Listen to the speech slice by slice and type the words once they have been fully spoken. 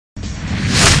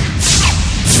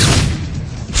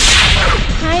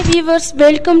Hi viewers,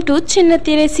 welcome to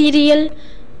சின்னத்திரை serial.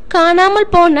 காணாமல்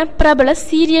போன பிரபல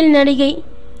சீரியல் நடிகை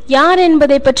யார்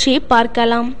என்பதை பற்றி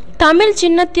பார்க்கலாம். தமிழ்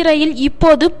சின்னத்திரையில்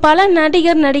இப்போது பல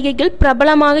நடிகர் நடிகைகள்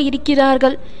பிரபலமாக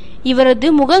இருக்கிறார்கள். இவரது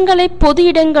முகங்களை பொது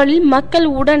இடங்களில் மக்கள்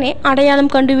உடனே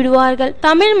அடையாளம் கண்டுவிடுவார்கள்.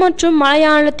 தமிழ் மற்றும்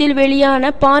மலையாளத்தில்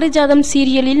வெளியான பாரிஜாதம்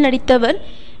சீரியலில் நடித்தவர்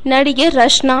நடிகை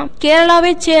ரஷ்னா.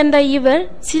 கேரளாவைச் சேர்ந்த இவர்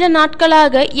சில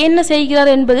நாட்களாக என்ன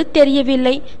செய்கிறார் என்பது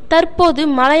தெரியவில்லை. தற்போது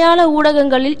மலையாள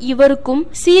ஊடகங்களில் இவருக்கும்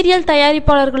சீரியல்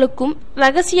தயாரிப்பாளர்களுக்கும்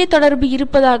ரகசிய தொடர்பு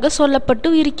இருப்பதாக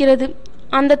சொல்லப்பட்டு இருக்கிறது.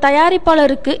 அந்த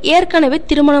தயாரிப்பாளருக்கு ஏற்கனவே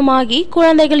திருமணமாகி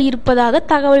குழந்தைகள் இருப்பதாக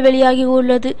தகவல் வெளியாகி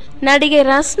உள்ளது. நடிகை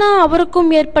ரஷ்னா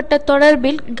அவருக்கும் ஏற்பட்ட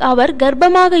தொடர்பில் அவர்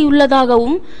கர்ப்பமாக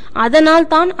உள்ளதாகவும் அதனால்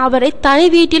தான் அவரை தனி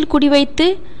வீட்டில் குடிவைத்து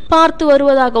பார்த்து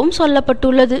வருவதாகவும்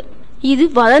சொல்லப்பட்டுள்ளது. இது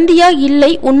வதந்தியா இல்லை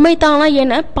உண்மைதானா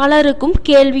என பலருக்கும்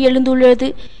கேள்வி எழுந்துள்ளது.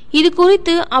 இது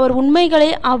குறித்து அவர் உண்மைகளை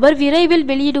அவர் விரைவில்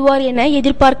வெளியிடுவார் என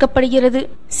எதிர்பார்க்கப்படுகிறது.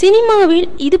 சினிமாவில்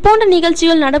இது போன்ற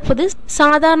நிகழ்ச்சிகள் நடப்பது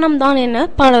சாதாரணம்தான் என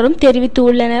பலரும் தெரிவித்து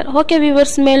உள்ளனர். ஓகே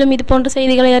வியூவர்ஸ், மேலும் இது போன்ற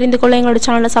செய்திகளை அறிந்து கொள்ள எங்களோட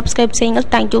சேனலை சப்ஸ்கிரைப்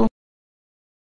செய்யுங்கள். தேங்க்யூ.